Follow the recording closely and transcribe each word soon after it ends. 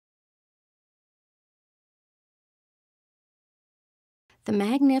The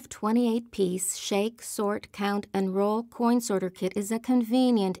Magnif 28-piece Shake, Sort, Count, and Roll coin sorter kit is a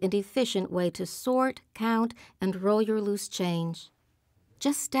convenient and efficient way to sort, count, and roll your loose change.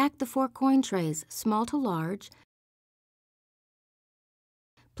 Just stack the 4 coin trays, small to large.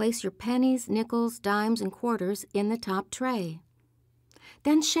 Place your pennies, nickels, dimes, and quarters in the top tray.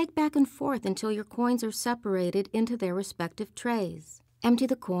 Then shake back and forth until your coins are separated into their respective trays. Empty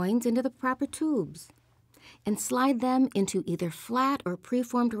the coins into the proper tubes and slide them into either flat or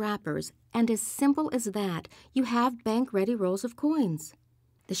preformed wrappers, and as simple as that, you have bank-ready rolls of coins.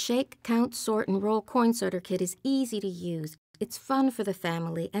 The Shake, Count, Sort, and Roll coin sorter kit is easy to use. It's fun for the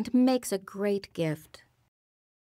family and makes a great gift.